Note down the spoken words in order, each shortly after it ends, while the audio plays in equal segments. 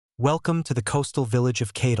Welcome to the coastal village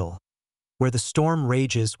of Kadal, where the storm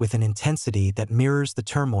rages with an intensity that mirrors the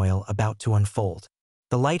turmoil about to unfold.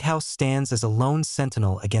 The lighthouse stands as a lone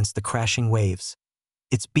sentinel against the crashing waves,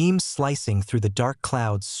 its beams slicing through the dark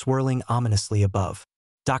clouds swirling ominously above.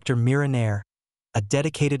 Dr. Mira Nair, a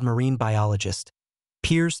dedicated marine biologist,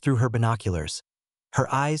 peers through her binoculars, her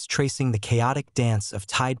eyes tracing the chaotic dance of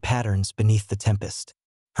tide patterns beneath the tempest.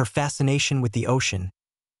 Her fascination with the ocean,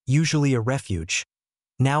 usually a refuge,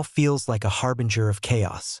 now feels like a harbinger of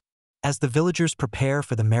chaos. As the villagers prepare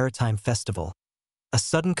for the maritime festival, a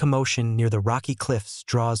sudden commotion near the rocky cliffs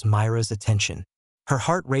draws Mira's attention. Her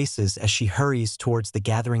heart races as she hurries towards the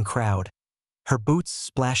gathering crowd, her boots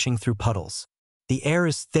splashing through puddles. The air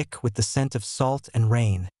is thick with the scent of salt and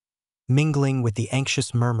rain, mingling with the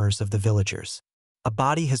anxious murmurs of the villagers. A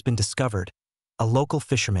body has been discovered, a local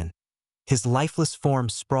fisherman, his lifeless form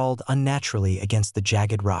sprawled unnaturally against the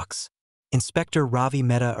jagged rocks. Inspector Ravi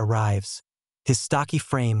Mehta arrives, his stocky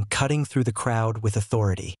frame cutting through the crowd with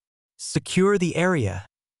authority. "Secure the area,"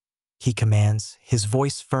 he commands, his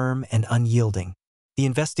voice firm and unyielding. The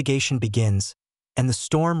investigation begins, and the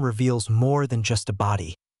storm reveals more than just a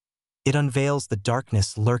body. It unveils the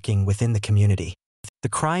darkness lurking within the community. The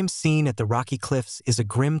crime scene at the rocky cliffs is a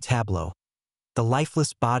grim tableau, the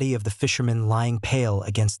lifeless body of the fisherman lying pale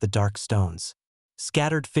against the dark stones.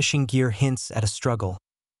 Scattered fishing gear hints at a struggle,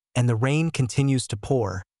 and the rain continues to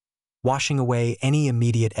pour, washing away any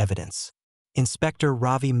immediate evidence. Inspector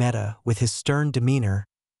Ravi Mehta, with his stern demeanor,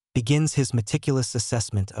 begins his meticulous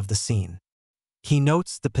assessment of the scene. He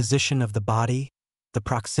notes the position of the body, the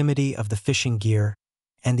proximity of the fishing gear,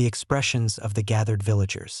 and the expressions of the gathered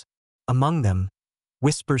villagers. Among them,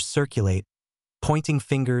 whispers circulate, pointing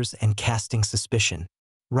fingers and casting suspicion.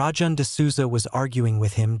 Rajan D'Souza was arguing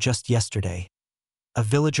with him just yesterday. A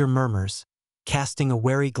villager murmurs, casting a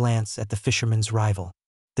wary glance at the fisherman's rival.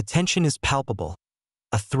 The tension is palpable,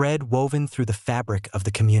 a thread woven through the fabric of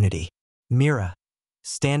the community. Mira,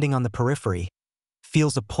 standing on the periphery,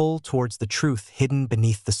 feels a pull towards the truth hidden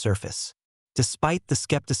beneath the surface. Despite the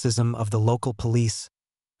skepticism of the local police,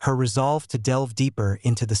 her resolve to delve deeper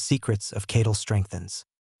into the secrets of Kadal strengthens.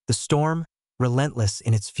 The storm, relentless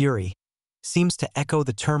in its fury, seems to echo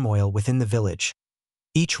the turmoil within the village,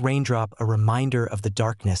 each raindrop a reminder of the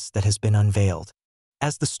darkness that has been unveiled.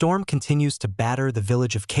 As the storm continues to batter the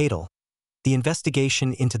village of Kadal, the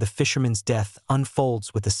investigation into the fisherman's death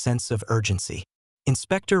unfolds with a sense of urgency.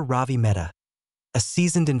 Inspector Ravi Mehta, a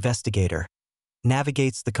seasoned investigator,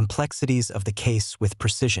 navigates the complexities of the case with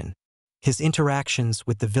precision. His interactions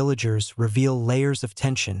with the villagers reveal layers of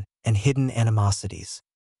tension and hidden animosities.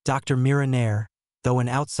 Dr. Mira Nair, though an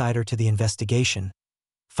outsider to the investigation,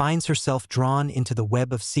 finds herself drawn into the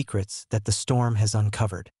web of secrets that the storm has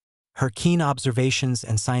uncovered. Her keen observations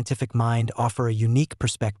and scientific mind offer a unique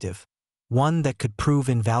perspective, one that could prove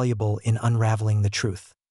invaluable in unraveling the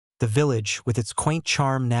truth. The village, with its quaint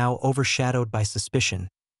charm now overshadowed by suspicion,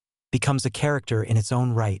 becomes a character in its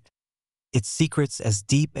own right, its secrets as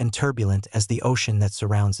deep and turbulent as the ocean that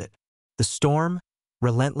surrounds it. The storm,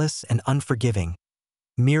 relentless and unforgiving,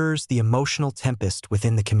 mirrors the emotional tempest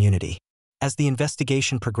within the community. As the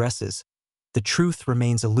investigation progresses, the truth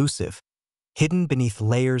remains elusive, hidden beneath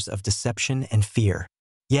layers of deception and fear.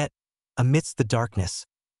 Yet, amidst the darkness,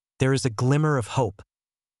 there is a glimmer of hope,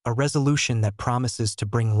 a resolution that promises to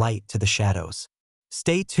bring light to the shadows.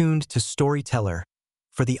 Stay tuned to Storyteller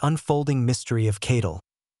for the unfolding mystery of Kadal,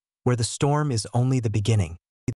 where the storm is only the beginning.